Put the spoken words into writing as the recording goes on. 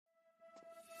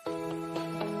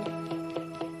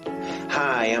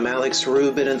Hi, I'm Alex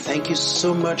Rubin, and thank you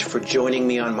so much for joining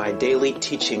me on my daily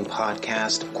teaching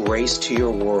podcast, Grace to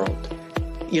Your World.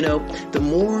 You know, the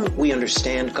more we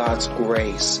understand God's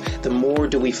grace, the more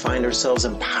do we find ourselves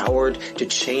empowered to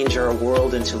change our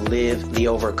world and to live the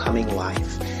overcoming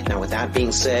life. Now, with that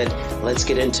being said, let's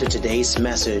get into today's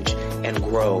message and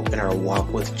grow in our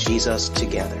walk with Jesus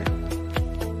together.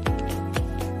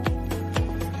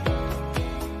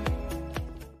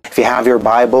 If you have your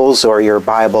Bibles or your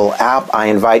Bible app, I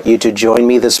invite you to join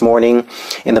me this morning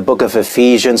in the book of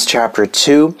Ephesians chapter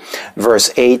 2,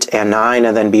 verse 8 and 9,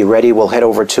 and then be ready. We'll head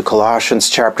over to Colossians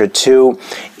chapter 2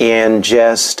 in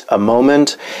just a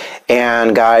moment.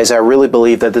 And guys, I really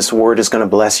believe that this word is going to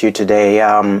bless you today.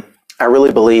 I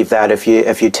really believe that if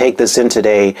you take this in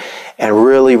today and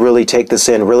really take this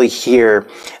in, really hear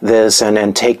this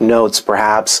and take notes,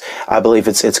 perhaps, I believe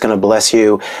it's going to bless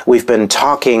you. We've been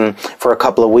talking for a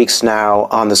couple of weeks now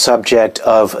on the subject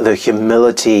of the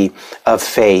humility of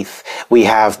faith. We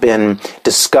have been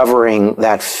discovering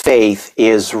that faith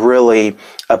is really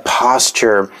a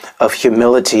posture of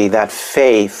humility, that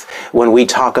faith, when we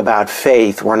talk about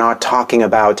faith, we're not talking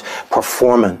about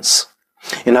performance.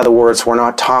 In other words, we're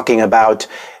not talking about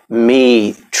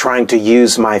me trying to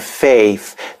use my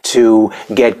faith to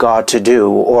get God to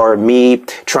do, or me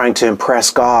trying to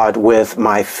impress God with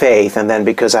my faith, and then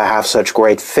because I have such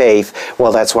great faith,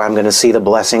 well, that's why I'm going to see the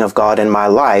blessing of God in my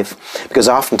life. Because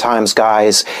oftentimes,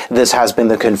 guys, this has been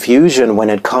the confusion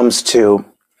when it comes to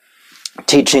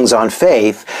teachings on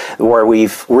faith, where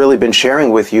we've really been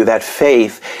sharing with you that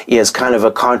faith is kind of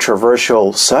a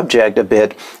controversial subject a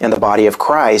bit in the body of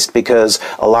Christ, because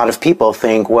a lot of people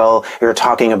think, well, you're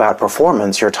talking about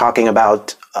performance, you're talking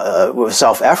about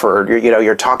self-effort,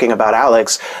 you're talking about,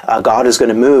 Alex, God is going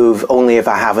to move only if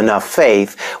I have enough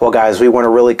faith. Well, guys, we want to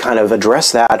really kind of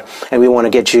address that, and we want to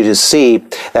get you to see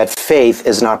that faith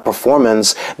is not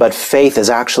performance, but faith is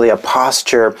actually a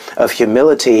posture of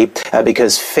humility,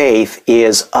 because faith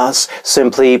is us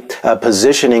simply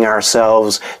positioning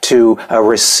ourselves to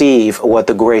receive what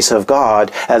the grace of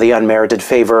God, the unmerited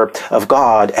favor of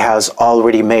God has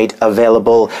already made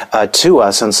available to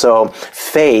us. And so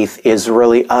faith is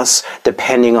really us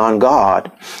depending on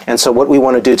God. And so what we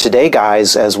want to do today,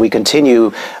 guys, as we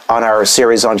continue on our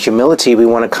series on humility, we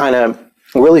want to kind of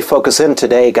really focus in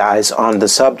today, guys, on the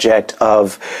subject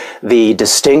of the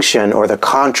distinction or the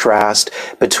contrast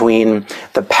between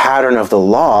the pattern of the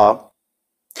law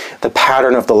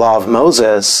of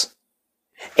Moses,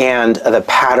 and the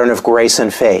pattern of grace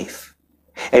and faith.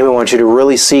 And we want you to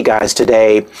really see, guys,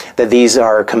 today that these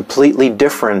are completely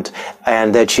different,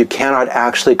 and that you cannot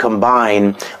actually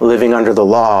combine living under the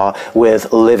law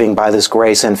with living by this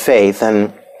grace and faith.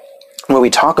 And when we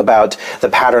talk about the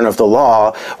pattern of the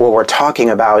law, what we're talking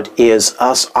about is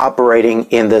us operating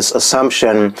in this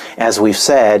assumption, as we've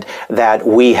said, that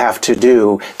we have to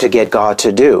do to get God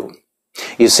to do.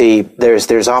 You see,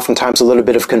 there's oftentimes a little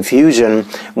bit of confusion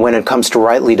when it comes to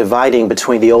rightly dividing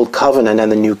between the old covenant and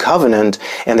the new covenant,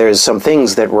 and there's some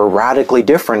things that were radically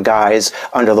different, guys,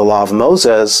 under the law of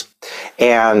Moses.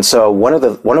 And so one of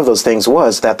those things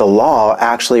was that the law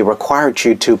actually required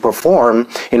you to perform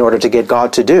in order to get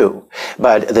God to do.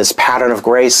 But this pattern of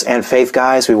grace and faith,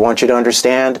 guys, we want you to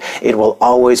understand, it will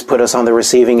always put us on the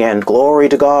receiving end. Glory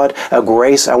to God.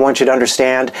 Grace, I want you to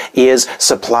understand, is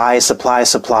supply.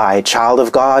 Child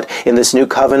of God, in this new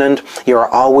covenant, you're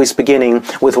always beginning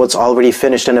with what's already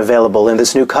finished and available. In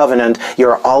this new covenant,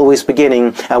 you're always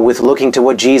beginning with looking to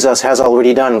what Jesus has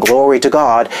already done. Glory to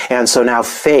God. And so now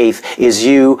faith is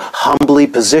you humbly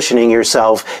positioning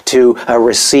yourself to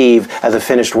receive the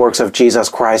finished works of Jesus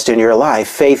Christ in your life.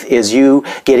 Faith is you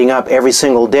getting up every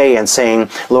single day and saying,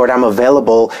 Lord, I'm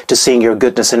available to seeing your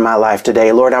goodness in my life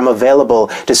today. Lord, I'm available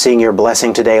to seeing your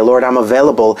blessing today. Lord, I'm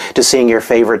available to seeing your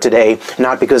favor today.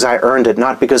 Not because I earned it,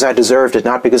 not because I deserved it,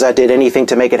 not because I did anything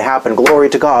to make it happen. Glory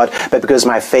to God, but because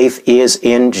my faith is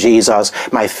in Jesus.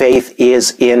 My faith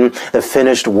is in the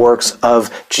finished works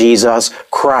of Jesus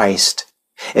Christ.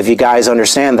 If you guys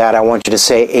understand that, I want you to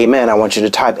say amen. I want you to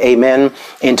type amen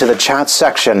into the chat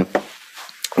section.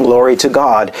 Glory to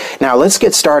God. Now let's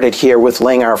get started here with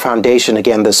laying our foundation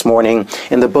again this morning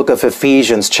in the book of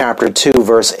Ephesians chapter 2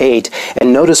 verse 8.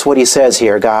 And notice what he says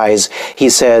here, guys.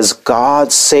 He says,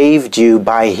 God saved you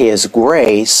by his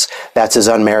grace. That's his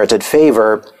unmerited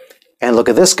favor. And look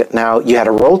at this. Now you had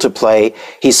a role to play.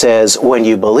 He says, when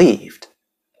you believed.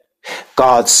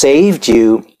 God saved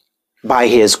you by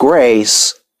his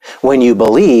grace when you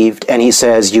believed, and he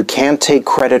says you can't take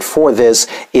credit for this.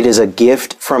 It is a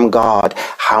gift from God.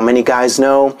 How many guys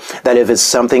know that if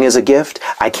something is a gift,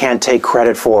 I can't take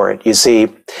credit for it? You see,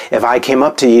 If I came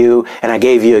up to you and I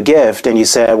gave you a gift and you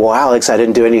said, well, Alex, I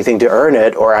didn't do anything to earn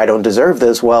it, or I don't deserve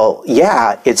this. Well,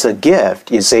 yeah, it's a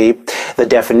gift. You see, the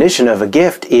definition of a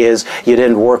gift is you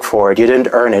didn't work for it. You didn't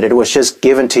earn it. It was just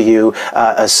given to you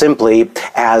simply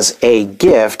as a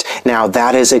gift. Now,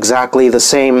 that is exactly the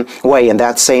same way. In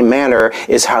that same manner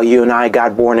is how you and I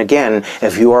got born again.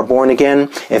 If you are born again,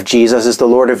 if Jesus is the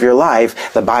Lord of your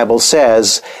life, the Bible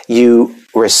says you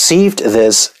received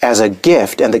this as a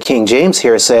gift. And the King James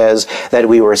here says that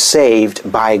we were saved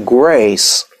by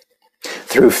grace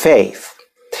through faith.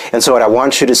 And so what I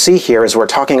want you to see here is we're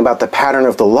talking about the pattern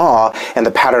of the law and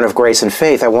the pattern of grace and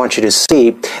faith. I want you to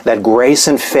see that grace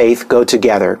and faith go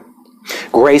together.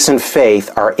 Grace and faith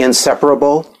are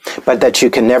inseparable, but that you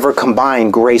can never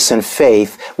combine grace and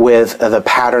faith with the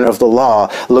pattern of the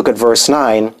law. Look at verse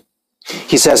 9.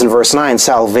 He says in verse 9,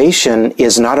 salvation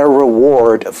is not a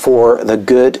reward for the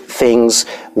good things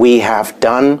we have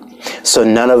done, so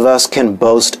none of us can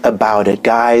boast about it.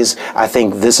 Guys, I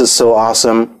think this is so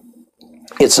awesome.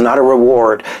 It's not a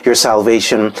reward, your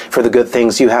salvation, for the good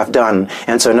things you have done.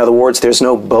 And so, in other words, there's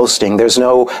no boasting. There's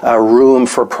no room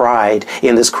for pride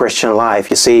in this Christian life.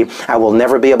 You see, I will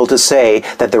never be able to say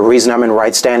that the reason I'm in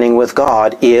right standing with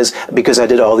God is because I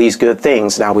did all these good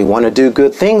things. Now, we want to do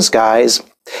good things, guys.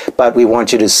 But we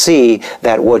want you to see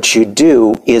that what you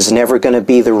do is never going to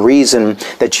be the reason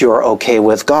that you're okay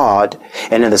with God.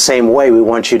 And in the same way, we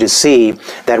want you to see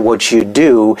that what you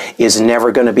do is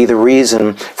never going to be the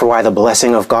reason for why the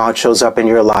blessing of God shows up in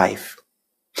your life.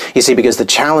 You see, because the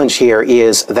challenge here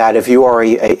is that if you are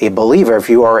a believer, if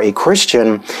you are a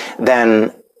Christian,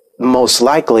 then most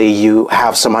likely you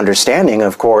have some understanding,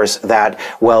 of course, that,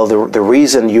 well, the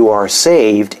reason you are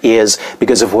saved is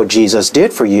because of what Jesus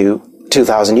did for you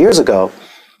 2,000 years ago.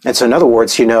 And so in other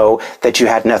words, you know that you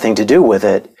had nothing to do with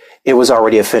it. It was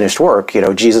already a finished work. You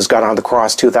know, Jesus got on the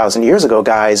cross 2,000 years ago,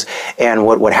 guys. And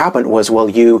what happened was, well,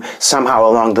 you somehow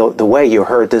along the way, you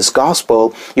heard this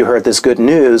gospel, you heard this good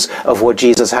news of what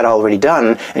Jesus had already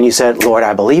done. And you said, Lord,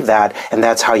 I believe that. And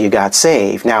that's how you got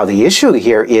saved. Now, the issue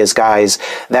here is, guys,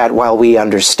 that while we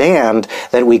understand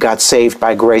that we got saved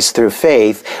by grace through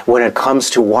faith, when it comes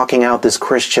to walking out this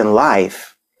Christian life,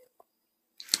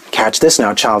 catch this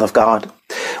now, child of God.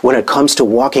 When it comes to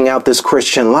walking out this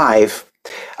Christian life,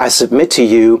 I submit to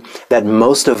you that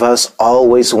most of us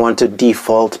always want to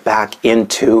default back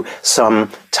into some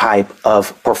type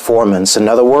of performance. In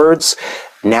other words,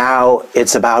 now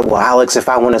it's about, well, Alex, if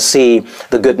I want to see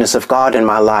the goodness of God in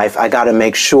my life, I got to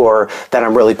make sure that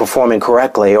I'm really performing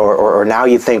correctly. Or now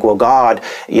you think, well,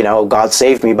 God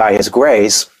saved me by his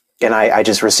grace. And I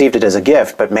just received it as a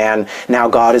gift, but man, now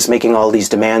God is making all these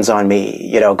demands on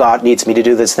me. You know, God needs me to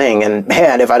do this thing. And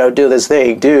man, if I don't do this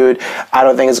thing, dude, I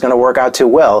don't think it's going to work out too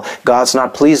well. God's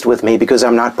not pleased with me because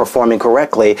I'm not performing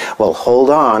correctly. Well,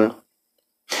 hold on.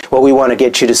 What we want to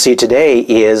get you to see today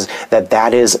is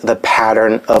that is the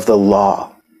pattern of the law.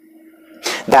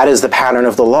 That is the pattern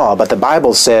of the law. But the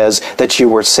Bible says that you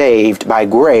were saved by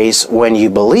grace when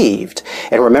you believed.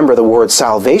 And remember, the word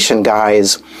salvation,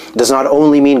 guys, does not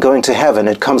only mean going to heaven.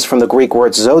 It comes from the Greek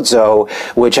word zozo,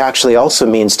 which actually also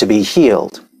means to be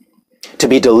healed, to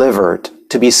be delivered,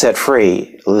 to be set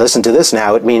free. Listen to this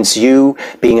now. It means you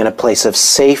being in a place of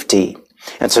safety.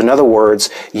 And so in other words,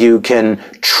 you can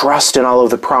trust in all of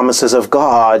the promises of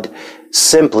God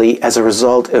simply as a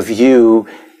result of you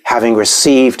having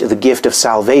received the gift of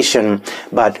salvation.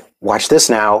 But watch this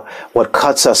now. What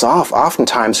cuts us off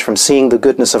oftentimes from seeing the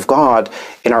goodness of God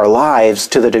in our lives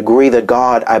to the degree that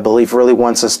God, I believe, really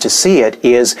wants us to see it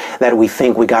is that we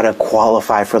think we got to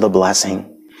qualify for the blessing.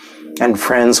 And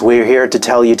friends, we're here to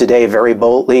tell you today very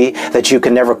boldly that you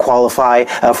can never qualify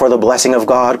for the blessing of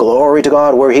God. Glory to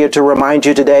God. We're here to remind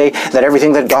you today that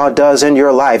everything that God does in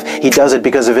your life, he does it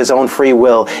because of his own free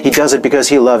will. He does it because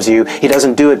he loves you. He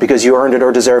doesn't do it because you earned it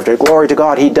or deserved it. Glory to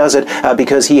God. He does it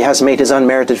because he has made his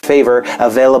unmerited favor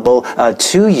available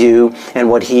to you. And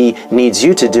what he needs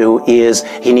you to do is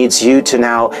he needs you to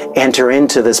now enter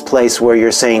into this place where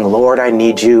you're saying, Lord, I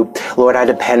need you. Lord, I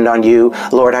depend on you.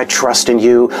 Lord, I trust in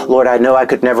you. Lord, I know I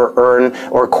could never earn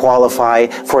or qualify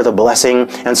for the blessing.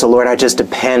 And so, Lord, I just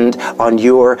depend on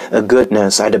your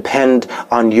goodness. I depend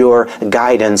on your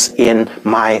guidance in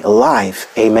my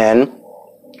life. Amen.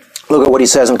 Look at what he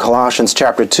says in Colossians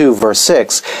chapter 2, verse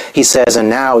 6. He says, and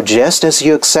now, just as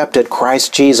you accepted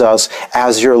Christ Jesus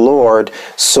as your Lord,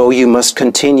 so you must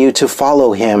continue to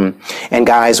follow him. And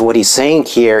guys, what he's saying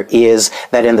here is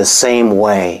that in the same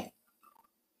way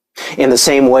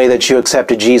that you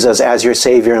accepted Jesus as your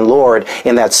Savior and Lord,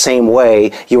 in that same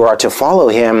way, you are to follow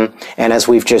him. And as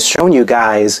we've just shown you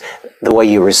guys, the way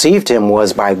you received him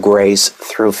was by grace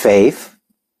through faith.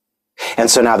 And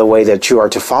so now the way that you are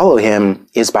to follow him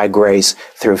is by grace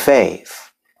through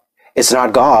faith. It's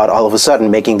not God all of a sudden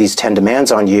making these 10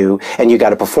 demands on you and you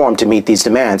got to perform to meet these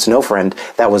demands. No, friend,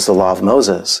 that was the law of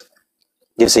Moses.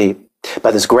 You see,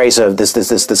 but this grace of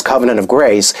this covenant of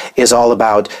grace is all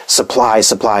about supply,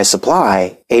 supply,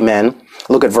 supply. Amen.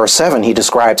 Look at verse 7. He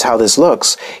describes how this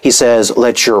looks. He says,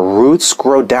 let your roots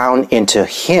grow down into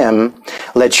him.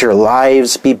 Let your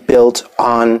lives be built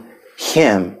on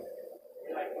him.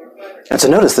 And so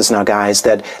notice this now, guys,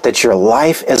 that your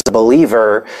life as a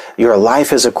believer, your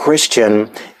life as a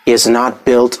Christian is not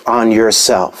built on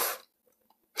yourself.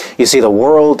 You see, the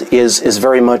world is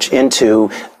very much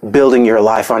into building your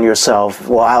life on yourself.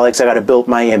 Well, Alex, I got to build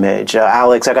my image.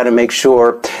 Alex, I got to make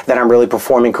sure that I'm really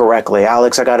performing correctly.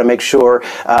 Alex, I got to make sure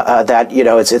that, you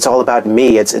know, it's all about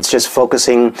me. It's just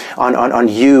focusing on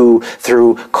you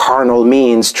through carnal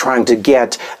means, trying to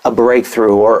get a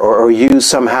breakthrough, or you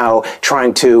somehow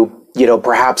trying to, you know,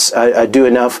 perhaps do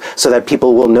enough so that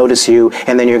people will notice you,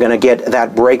 and then you're going to get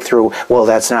that breakthrough. Well,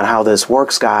 that's not how this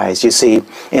works, guys. You see,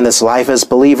 in this life as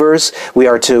believers, we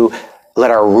are to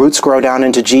let our roots grow down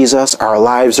into Jesus. Our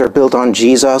lives are built on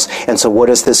Jesus. And so what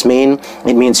does this mean?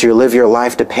 It means you live your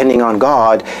life depending on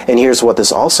God. And here's what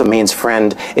this also means,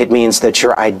 friend. It means that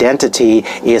your identity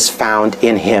is found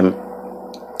in him.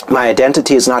 My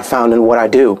identity is not found in what I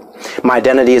do. My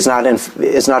identity is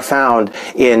not found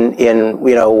in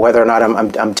you know, whether or not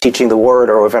I'm teaching the word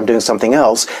or if I'm doing something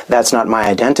else. That's not my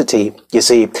identity. You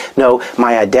see, no,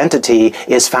 my identity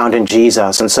is found in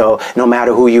Jesus. And so no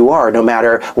matter who you are, no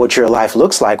matter what your life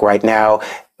looks like right now,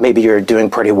 maybe you're doing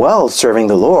pretty well serving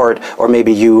the Lord, or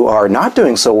maybe you are not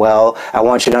doing so well. I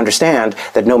want you to understand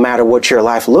that no matter what your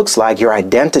life looks like, your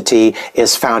identity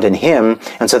is found in him.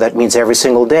 And so that means every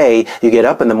single day you get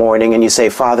up in the morning and you say,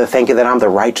 Father, thank you that I'm the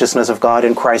righteousness of God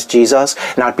in Christ Jesus,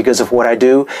 not because of what I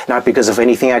do, not because of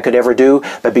anything I could ever do,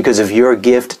 but because of your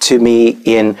gift to me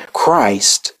in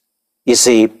Christ. You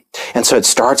see, and so it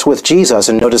starts with Jesus.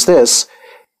 And notice this.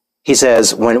 He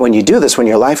says, when you do this, when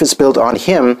your life is built on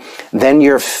him, then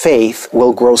your faith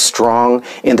will grow strong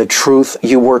in the truth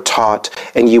you were taught,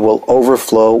 and you will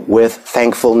overflow with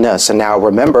thankfulness. And now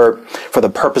remember, for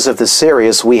the purpose of this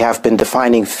series, we have been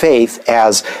defining faith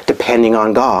as depending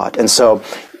on God. And so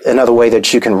another way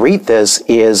that you can read this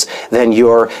is, then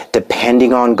your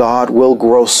depending on God will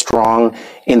grow strong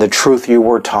in the truth you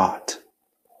were taught.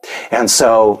 And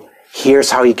so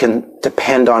here's how you can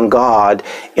depend on God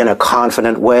in a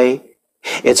confident way.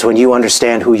 It's when you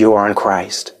understand who you are in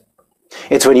Christ.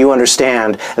 It's when you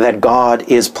understand that God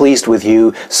is pleased with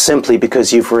you simply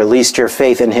because you've released your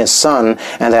faith in his Son,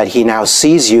 and that he now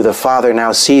sees you, the Father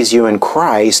now sees you in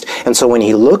Christ. And so when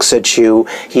he looks at you,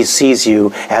 he sees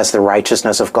you as the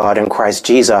righteousness of God in Christ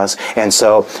Jesus. And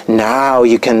so now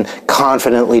you can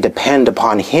confidently depend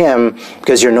upon him,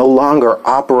 because you're no longer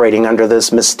operating under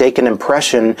this mistaken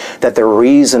impression that the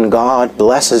reason God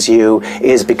blesses you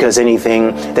is because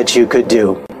anything that you could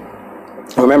do.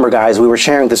 Remember, guys, we were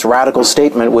sharing this radical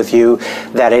statement with you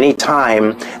that any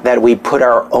time that we put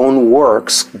our own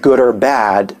works, good or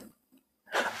bad,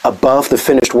 above the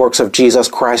finished works of Jesus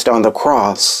Christ on the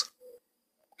cross,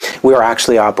 we are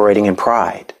actually operating in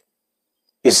pride.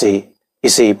 You see,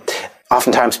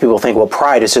 oftentimes people think, well,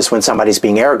 pride is just when somebody's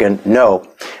being arrogant. No,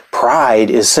 pride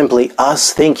is simply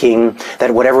us thinking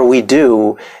that whatever we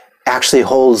do actually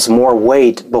holds more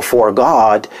weight before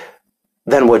God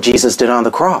than what Jesus did on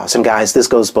the cross. And guys, this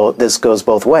goes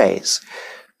both ways.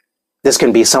 This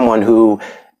can be someone who,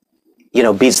 you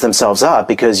know, beats themselves up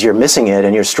because you're missing it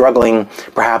and you're struggling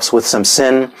perhaps with some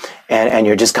sin and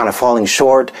you're just kind of falling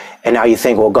short. And now you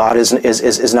think, well, God is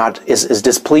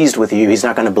displeased with you. He's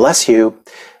not going to bless you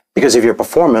because of your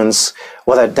performance.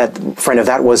 Well, that friend, if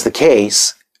that was the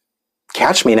case,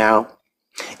 catch me now.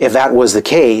 If that was the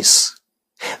case,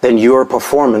 then your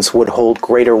performance would hold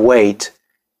greater weight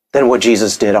than what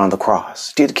Jesus did on the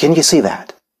cross. Can you see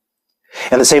that?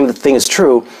 And the same thing is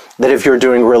true that if you're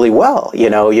doing really well, you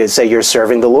know, you say you're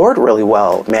serving the Lord really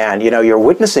well, man, you know, you're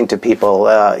witnessing to people,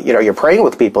 you know, you're praying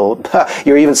with people,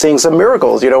 you're even seeing some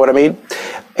miracles, you know what I mean?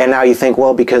 And now you think,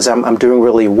 well, because I'm doing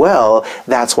really well,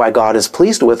 that's why God is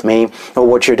pleased with me. Well,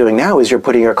 what you're doing now is you're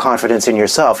putting your confidence in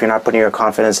yourself. You're not putting your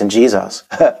confidence in Jesus.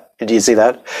 Do you see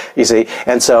that? You see?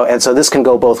 And so this can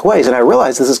go both ways. And I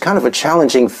realize this is kind of a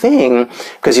challenging thing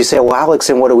because you say, well, Alex,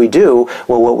 and what do we do?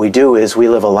 Well, what we do is we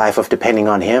live a life of depending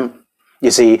on him. You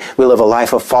see, we live a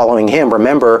life of following him.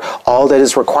 Remember, all that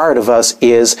is required of us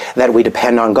is that we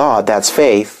depend on God. That's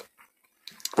faith.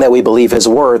 That we believe his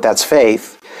word. That's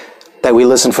faith. That we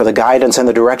listen for the guidance and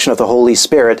the direction of the Holy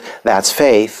Spirit. That's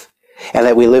faith. and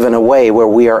that we live in a way where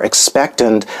we are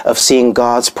expectant of seeing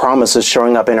God's promises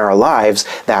showing up in our lives.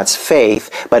 That's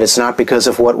faith, but it's not because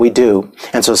of what we do.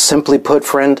 And so simply put,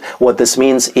 friend, what this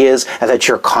means is that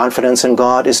your confidence in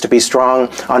God is to be strong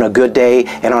on a good day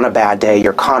and on a bad day.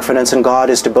 Your confidence in God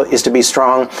is to be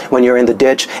strong when you're in the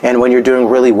ditch and when you're doing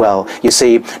really well. You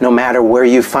see, no matter where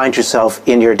you find yourself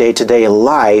in your day-to-day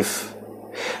life,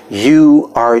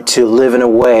 you are to live in a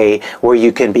way where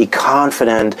you can be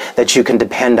confident that you can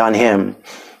depend on Him.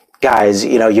 Guys,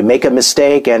 you make a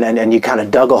mistake and you kind of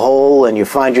dug a hole and you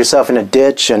find yourself in a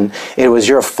ditch and it was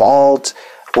your fault.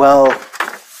 Well,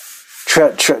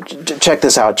 check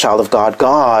this out, child of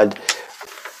God.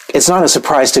 It's not a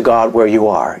surprise to God where you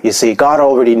are. You see, God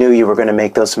already knew you were going to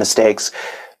make those mistakes,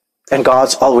 and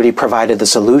God's already provided the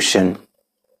solution.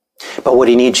 But what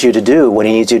He needs you to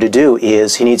do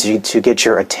is He needs you to get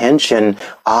your attention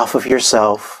off of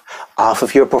yourself, off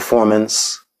of your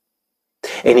performance,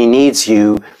 and He needs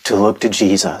you to look to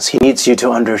Jesus. He needs you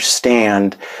to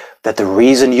understand that the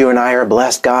reason you and I are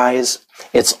blessed, guys,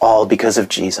 it's all because of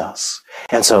Jesus.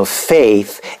 And so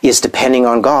faith is depending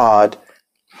on God.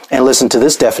 And listen to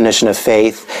this definition of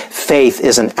faith. Faith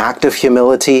is an act of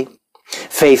humility.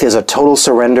 Faith is a total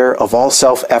surrender of all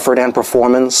self-effort and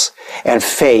performance, and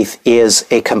faith is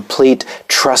a complete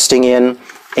trusting in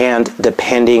and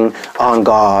depending on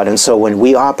God. And so when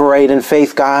we operate in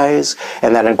faith, guys,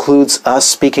 and that includes us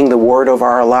speaking the word over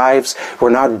our lives, we're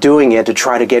not doing it to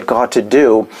try to get God to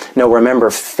do. No, remember,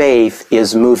 faith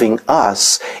is moving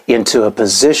us into a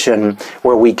position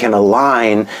where we can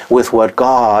align with what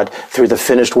God, through the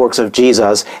finished works of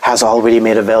Jesus, has already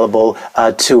made available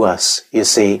to us, you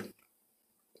see.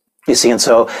 And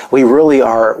so we really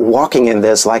are walking in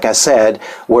this, like I said,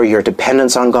 where your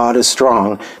dependence on God is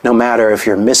strong. No matter if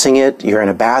you're missing it, you're in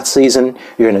a bad season,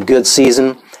 you're in a good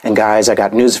season. And guys, I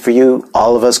got news for you.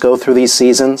 All of us go through these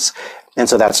seasons. And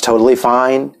so that's totally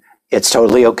fine. It's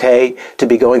totally okay to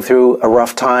be going through a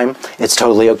rough time. It's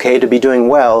totally okay to be doing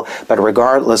well. But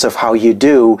regardless of how you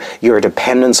do, your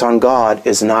dependence on God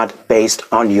is not based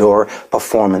on your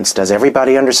performance. Does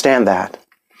everybody understand that?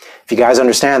 If you guys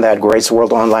understand that, Grace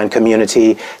World Online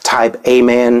community, type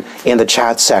amen in the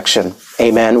chat section.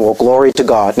 Amen. Well, glory to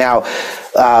God. Now,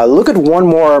 look at one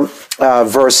more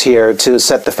verse here to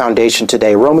set the foundation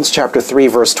today. Romans chapter 3,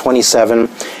 verse 27.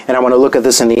 And I want to look at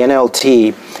this in the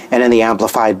NLT and in the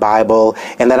Amplified Bible.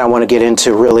 And then I want to get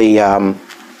into really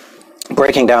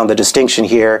breaking down the distinction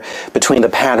here between the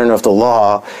pattern of the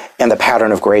law and the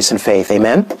pattern of grace and faith.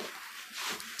 Amen.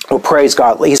 Well, praise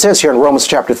God. He says here in Romans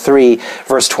chapter 3,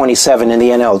 verse 27 in the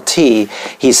NLT,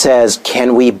 he says,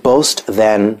 "Can we boast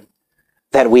then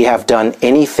that we have done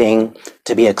anything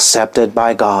to be accepted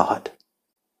by God?"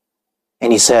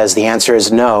 And he says the answer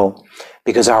is no,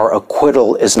 because our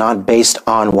acquittal is not based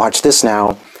on, watch this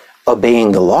now,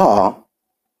 obeying the law.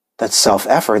 That's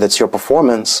self-effort. That's your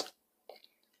performance.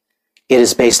 It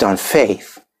is based on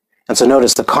faith. And so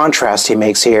notice the contrast he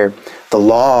makes here, the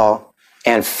law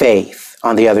and faith.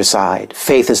 On the other side,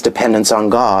 faith is dependence on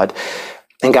God.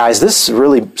 And guys, this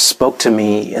really spoke to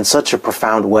me in such a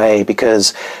profound way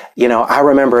because, I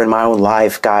remember in my own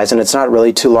life, guys, and it's not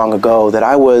really too long ago that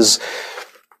I was,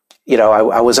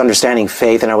 I was understanding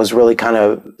faith and I was really kind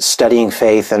of studying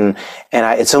faith. And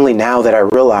it's only now that I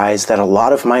realized that a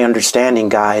lot of my understanding,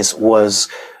 guys, was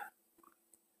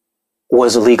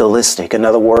legalistic. In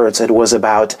other words, it was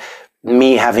about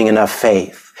me having enough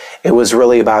faith. It was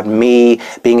really about me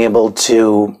being able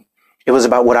to, it was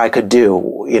about what I could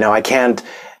do. I can't,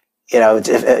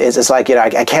 it's like,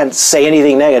 I can't say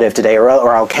anything negative today or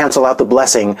I'll cancel out the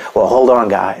blessing. Well, hold on,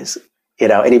 guys.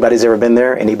 Anybody's ever been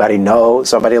there? Anybody know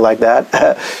somebody like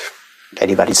that?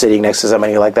 Anybody sitting next to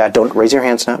somebody like that? Don't raise your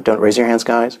hands now. Don't raise your hands,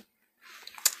 guys.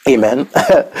 Amen.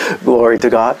 Glory to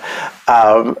God.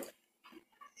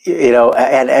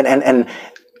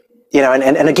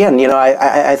 And again,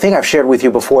 I think I've shared with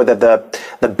you before that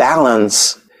the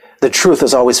balance, the truth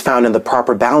is always found in the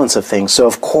proper balance of things. So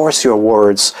of course your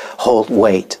words hold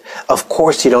weight. Of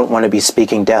course you don't want to be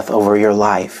speaking death over your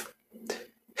life.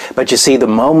 But you see, the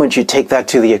moment you take that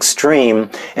to the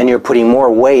extreme and you're putting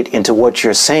more weight into what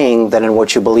you're saying than in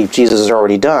what you believe Jesus has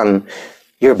already done,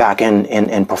 you're back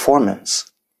in performance.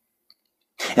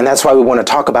 And that's why we want to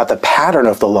talk about the pattern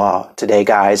of the law today,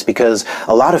 guys, because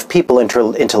a lot of people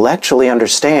intellectually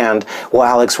understand, well,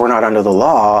 Alex, we're not under the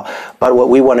law, but what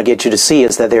we want to get you to see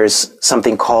is that there's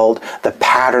something called the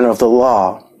pattern of the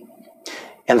law.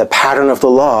 And the pattern of the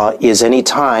law is any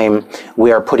time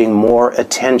we are putting more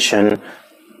attention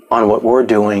on what we're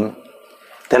doing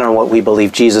than on what we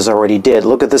believe Jesus already did.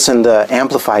 Look at this in the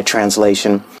Amplified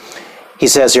translation. He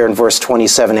says here in verse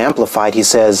 27 Amplified, he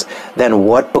says, then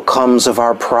what becomes of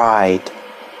our pride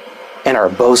and our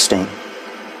boasting?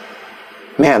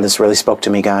 Man, this really spoke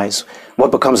to me, guys. What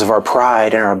becomes of our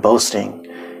pride and our boasting?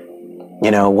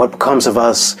 What becomes of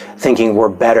us thinking we're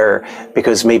better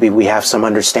because maybe we have some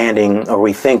understanding, or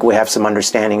we think we have some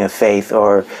understanding of faith,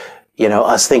 or,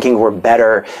 us thinking we're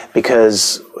better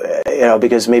because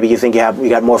maybe you think you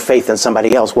got more faith than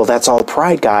somebody else. Well, that's all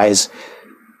pride, guys.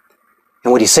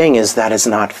 And what he's saying is that is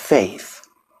not faith.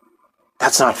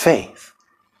 That's not faith.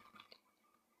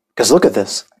 Because look at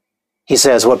this. He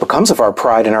says, what becomes of our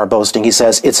pride and our boasting? He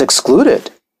says, it's excluded.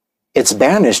 It's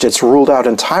banished. It's ruled out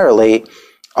entirely.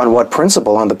 On what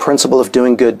principle? On the principle of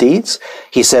doing good deeds?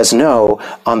 He says no,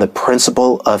 on the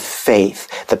principle of faith,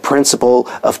 the principle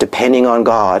of depending on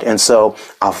God. And so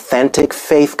authentic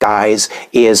faith, guys,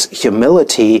 is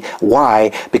humility.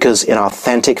 Why? Because in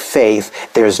authentic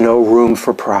faith, there's no room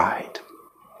for pride.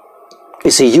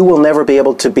 You see, you will never be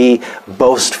able to be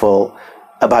boastful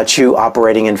about you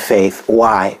operating in faith.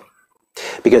 Why?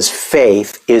 Because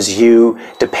faith is you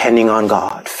depending on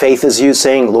God. Faith is you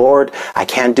saying, Lord, I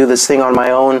can't do this thing on my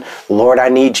own. Lord, I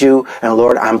need you. And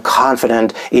Lord, I'm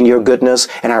confident in your goodness.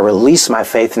 And I release my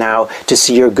faith now to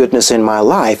see your goodness in my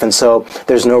life. And so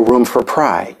there's no room for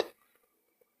pride.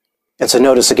 And so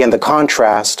notice again the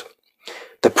contrast.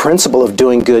 The principle of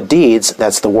doing good deeds,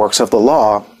 that's the works of the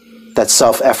law. That's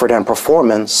self-effort and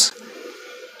performance.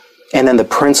 And then the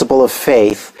principle of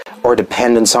faith, or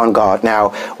dependence on God. Now,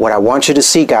 what I want you to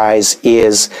see, guys,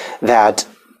 is that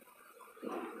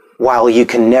while you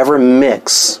can never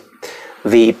mix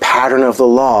the pattern of the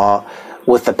law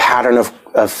with the pattern of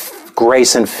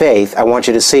grace and faith, I want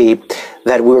you to see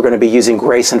that we're going to be using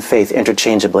grace and faith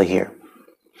interchangeably here.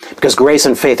 Because grace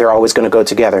and faith are always going to go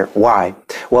together. Why?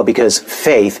 Well, because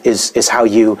faith is how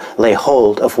you lay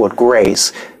hold of what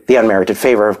grace, the unmerited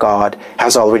favor of God,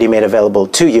 has already made available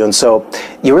to you. And so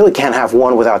you really can't have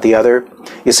one without the other.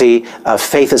 You see,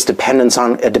 faith is depending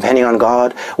on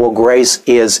God. Well, grace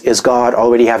is God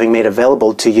already having made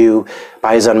available to you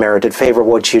by his unmerited favor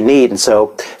what you need. And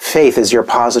so faith is your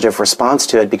positive response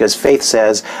to it, because faith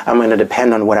says, I'm going to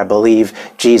depend on what I believe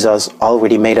Jesus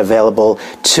already made available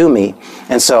to me.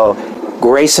 And so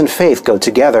grace and faith go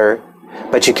together,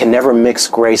 but you can never mix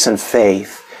grace and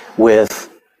faith with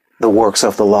the works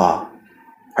of the law.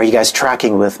 Are you guys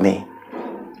tracking with me?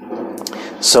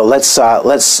 So let's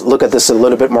look at this a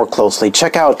little bit more closely.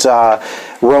 Check out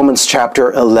Romans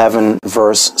chapter 11,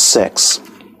 verse 6.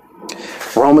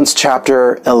 Romans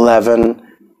chapter 11,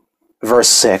 verse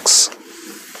 6.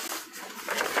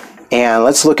 And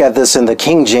let's look at this in the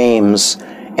King James,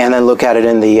 and then look at it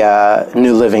in the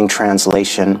New Living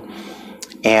Translation.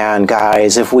 And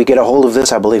guys, if we get a hold of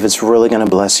this, I believe it's really going to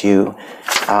bless you.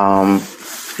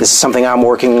 This is something I'm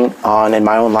working on in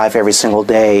my own life every single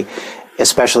day,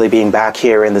 especially being back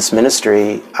here in this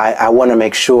ministry. I want to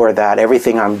make sure that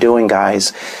everything I'm doing,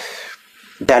 guys,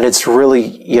 that it's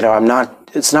really,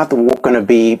 it's not going to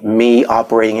be me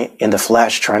operating in the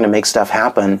flesh, trying to make stuff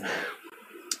happen.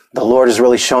 The Lord has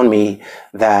really shown me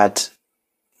that,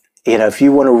 if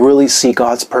you want to really see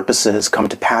God's purposes come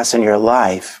to pass in your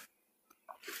life,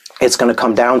 it's going to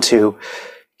come down to,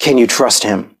 can you trust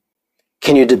him?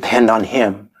 Can you depend on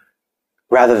him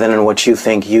rather than in what you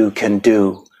think you can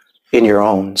do in your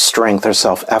own strength or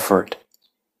self-effort?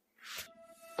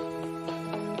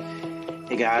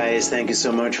 Hey guys, thank you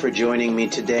so much for joining me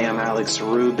today. I'm Alex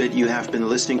Rubit. You have been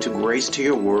listening to Grace to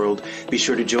Your World. Be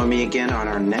sure to join me again on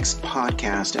our next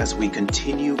podcast as we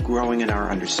continue growing in our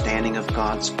understanding of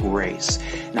God's grace.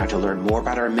 Now, to learn more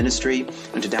about our ministry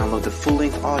and to download the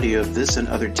full-length audio of this and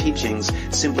other teachings,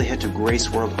 simply head to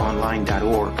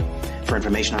graceworldonline.org. For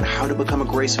information on how to become a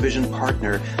Grace Vision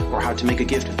partner or how to make a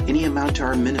gift of any amount to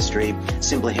our ministry,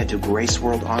 simply head to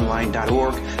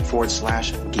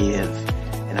graceworldonline.org/give.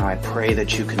 And now I pray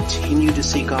that you continue to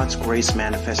see God's grace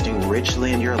manifesting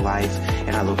richly in your life,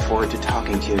 and I look forward to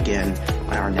talking to you again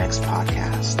on our next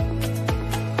podcast.